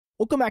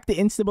Welcome back to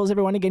Instabills,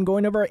 everyone. Again,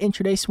 going over our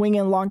intraday swing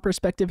and long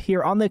perspective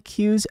here on the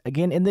Qs.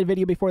 Again, in the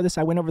video before this,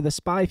 I went over the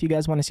SPY if you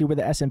guys want to see where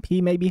the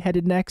S&P may be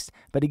headed next.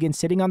 But again,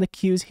 sitting on the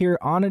Qs here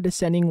on a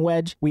descending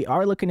wedge, we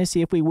are looking to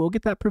see if we will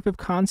get that proof of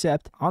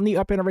concept on the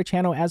up end of our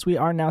channel as we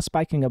are now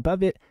spiking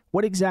above it.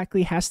 What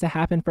exactly has to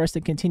happen for us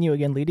to continue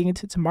again leading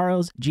into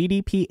tomorrow's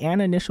GDP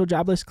and initial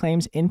jobless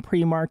claims in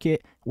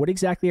pre-market? What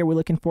exactly are we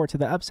looking for to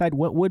the upside?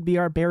 What would be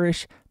our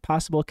bearish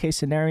possible case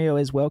scenario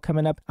as well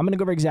coming up? I'm going to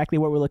go over exactly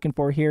what we're looking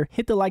for here.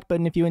 Hit the like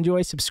button if you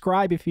enjoy,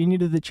 subscribe if you're new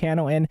to the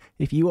channel, and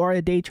if you are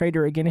a day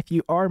trader, again, if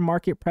you are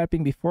market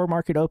prepping before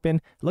market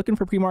open, looking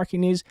for pre-market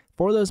news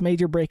for those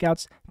major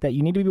breakouts that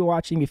you need to be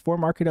watching before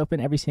market open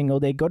every single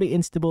day, go to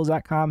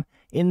instabills.com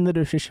in the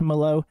description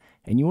below,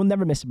 and you will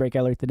never miss a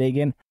breakout alert today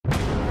again.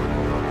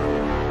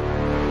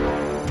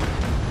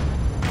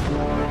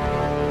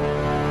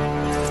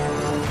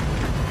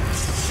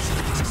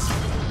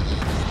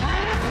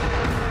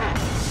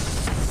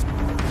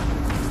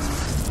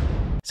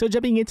 So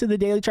jumping into the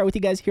daily chart with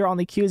you guys here on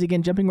the Qs,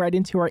 again, jumping right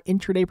into our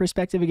intraday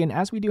perspective. Again,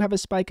 as we do have a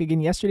spike,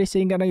 again, yesterday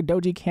sitting on a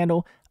doji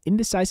candle,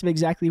 indecisive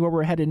exactly where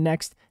we're headed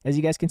next. As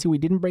you guys can see, we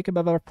didn't break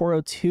above our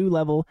 402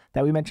 level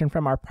that we mentioned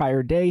from our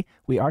prior day.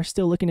 We are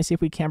still looking to see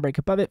if we can break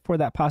above it for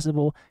that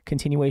possible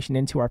continuation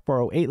into our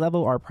 408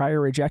 level, our prior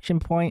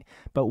rejection point.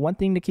 But one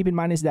thing to keep in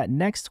mind is that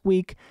next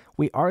week,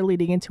 we are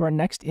leading into our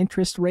next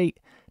interest rate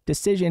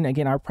decision.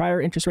 Again, our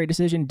prior interest rate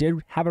decision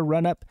did have a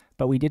run up,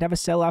 but we did have a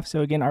sell-off.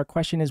 So again, our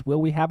question is,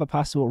 will we have a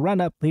possible run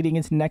up leading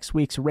into next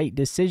week's rate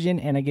decision?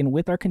 And again,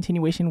 with our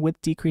continuation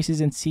with decreases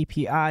in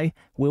CPI,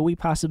 will we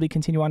possibly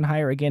continue on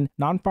higher? Again,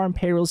 non-farm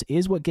payrolls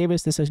is what gave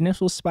us this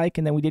initial spike,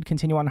 and then we did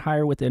continue on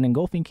higher with an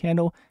engulfing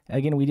candle.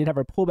 Again, we did have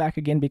our pullback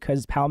again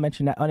because Powell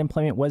mentioned that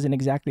unemployment wasn't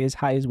exactly as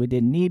high as we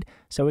did need.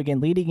 So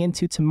again, leading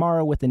into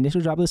tomorrow with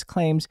initial jobless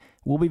claims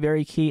will be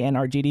very key, and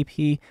our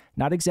GDP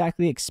not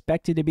exactly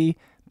expected to be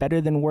better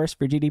than worse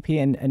for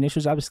GDP and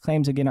initial jobless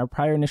claims. Again, our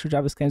prior initial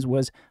jobless claims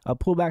was a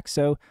pullback,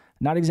 so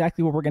not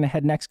exactly where we're going to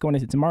head next going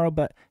into tomorrow.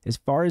 But as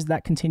far as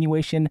that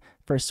continuation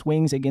for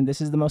swings, again, this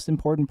is the most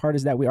important part,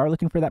 is that we are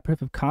looking for that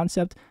proof of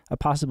concept, a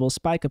possible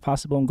spike, a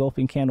possible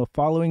engulfing candle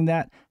following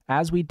that.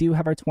 As we do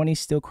have our 20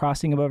 still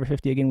crossing above our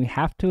 50, again, we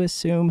have to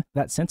assume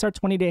that since our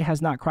 20-day has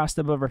not crossed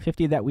above our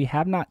 50, that we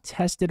have not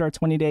tested our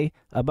 20-day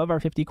above our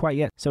 50 quite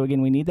yet. So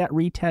again, we need that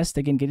retest,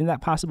 again, getting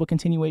that possible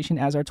continuation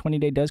as our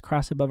 20-day does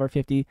cross above our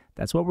 50.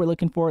 That's what we're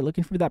looking for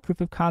that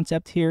proof of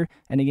concept here.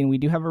 And again, we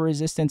do have a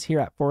resistance here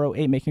at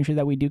 408, making sure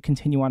that we do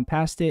continue on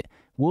past it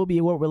will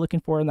be what we're looking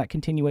for in that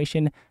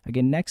continuation.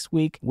 Again, next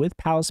week with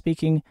Powell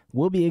speaking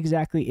will be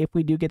exactly if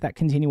we do get that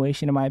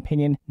continuation, in my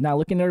opinion. Now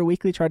looking at our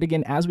weekly chart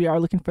again, as we are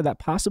looking for that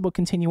possible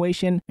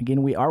continuation,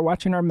 again, we are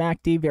watching our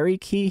MACD. Very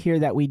key here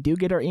that we do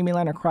get our EMA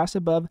line across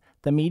above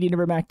the median of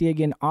our MACD.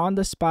 Again, on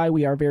the SPY,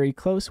 we are very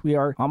close. We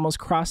are almost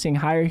crossing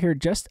higher here,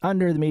 just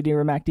under the median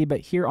of our MACD. But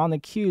here on the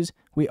Qs,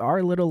 we are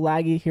a little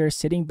laggy here,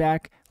 sitting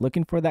back,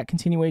 looking for that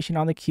continuation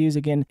on the Qs.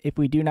 Again, if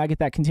we do not get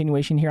that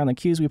continuation here on the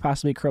Qs, we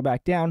possibly curl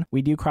back down.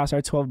 We do cross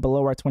our 12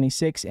 below our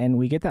 26, and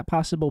we get that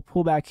possible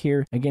pullback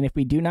here. Again, if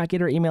we do not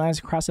get our EMA lines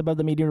across above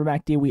the median of our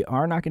MACD, we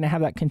are not going to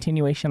have that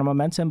continuation of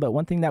momentum. But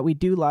one thing that we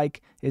do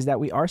like is that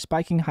we are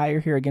spiking higher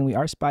here. Again, we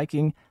are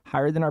spiking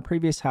higher than our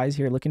previous highs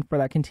here, looking for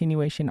that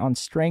continuation on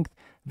strength.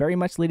 Very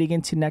much leading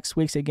into next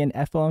week's, again,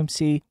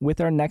 FOMC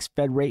with our next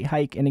Fed rate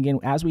hike. And again,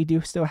 as we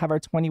do still have our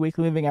 20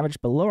 weekly moving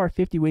average below our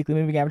 50 weekly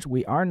moving average,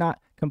 we are not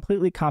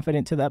completely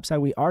confident to the upside.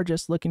 We are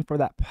just looking for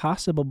that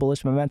possible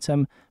bullish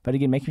momentum. But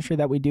again, making sure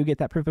that we do get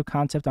that proof of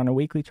concept on our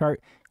weekly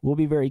chart will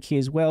be very key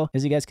as well.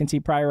 As you guys can see,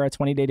 prior our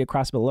 20-day to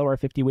cross below our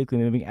 50 weekly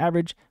moving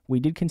average, we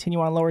did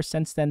continue on lower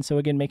since then. So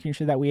again, making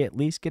sure that we at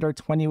least get our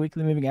 20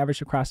 weekly moving average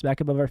to cross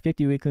back above our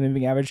 50 weekly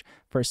moving average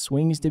for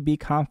swings to be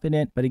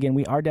confident. But again,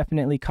 we are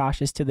definitely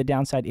cautious to the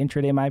downside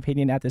intraday, in my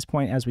opinion, at this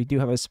point, as we do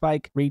have a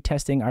spike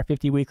retesting our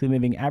 50 weekly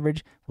moving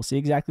average. We'll see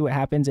exactly what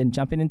happens. And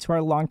jumping into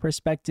our long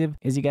perspective,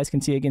 as you guys can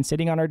see, again,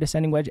 sitting on our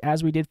descending wedge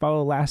as we did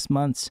follow last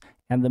month's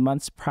and the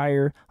months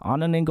prior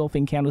on an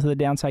engulfing candle to the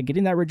downside,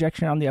 getting that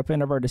rejection on the up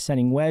end of our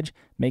descending wedge,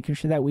 making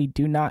sure that we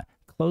do not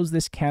close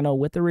this candle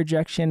with a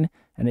rejection.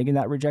 And again,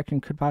 that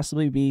rejection could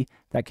possibly be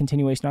that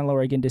continuation on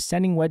lower. Again,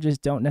 descending wedges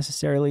don't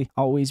necessarily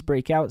always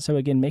break out. So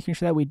again, making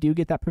sure that we do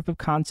get that proof of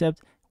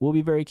concept will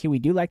be very key. We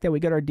do like that we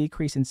got our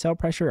decrease in sell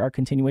pressure, our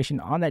continuation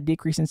on that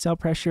decrease in sell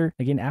pressure.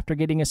 Again, after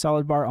getting a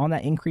solid bar on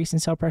that increase in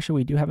sell pressure,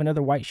 we do have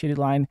another white shaded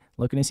line,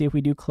 looking to see if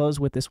we do close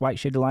with this white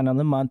shaded line on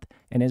the month.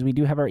 And as we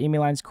do have our EMA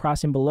lines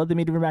crossing below the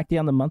median of MACD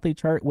on the monthly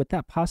chart, with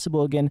that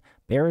possible, again,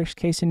 bearish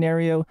case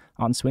scenario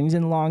on swings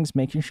and longs,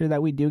 making sure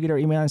that we do get our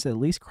EMA lines to at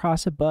least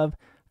cross above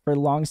for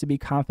longs to be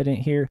confident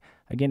here.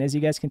 Again, as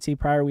you guys can see,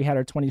 prior we had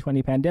our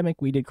 2020 pandemic,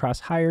 we did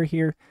cross higher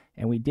here,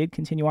 and we did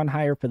continue on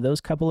higher for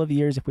those couple of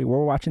years. If we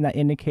were watching that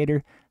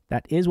indicator,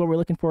 that is what we're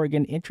looking for.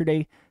 Again,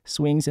 intraday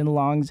swings and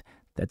longs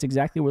That's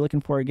exactly what we're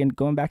looking for. Again,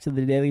 going back to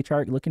the daily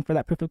chart, looking for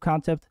that proof of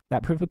concept.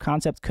 That proof of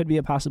concept could be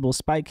a possible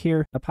spike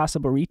here, a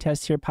possible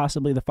retest here,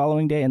 possibly the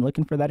following day, and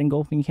looking for that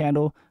engulfing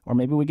candle, or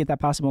maybe we get that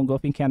possible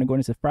engulfing candle going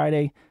into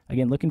Friday.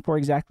 Again, looking for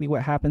exactly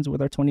what happens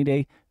with our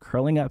 20-day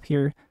curling up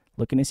here.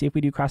 Looking to see if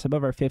we do cross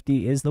above our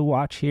 50 is the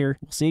watch here.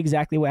 We'll see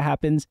exactly what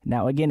happens.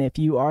 Now, again, if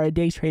you are a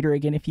day trader,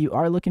 again, if you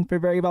are looking for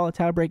very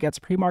volatile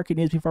breakouts, pre-market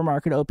news before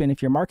market open,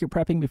 if you're market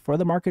prepping before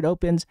the market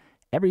opens,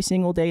 every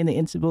single day in the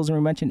Instabills, and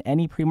we mentioned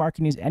any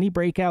pre-market news, any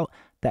breakout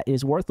that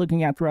is worth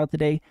looking at throughout the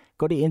day,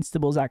 go to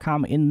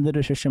instabills.com in the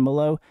description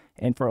below.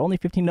 And for only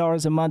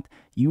 $15 a month,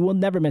 you will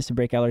never miss a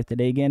breakout alert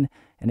today again.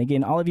 And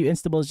again, all of you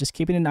Instabills, just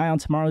keeping an eye on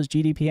tomorrow's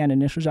GDP and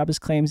initial jobless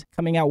claims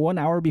coming out 1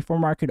 hour before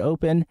market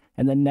open.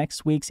 And then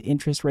next week's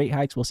interest rate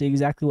hikes, we'll see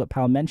exactly what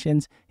Powell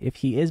mentions, if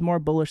he is more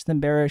bullish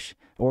than bearish,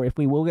 or if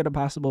we will get a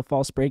possible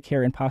false break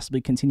here and possibly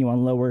continue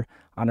on lower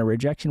on a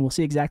rejection. We'll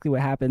see exactly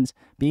what happens,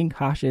 being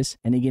cautious.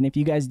 And again, if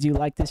you guys do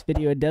like this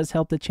video, it does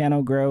help the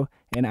channel grow,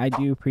 and I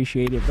do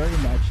appreciate it very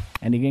much.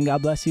 And again,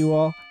 God bless you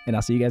all, and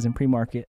I'll see you guys in pre-market.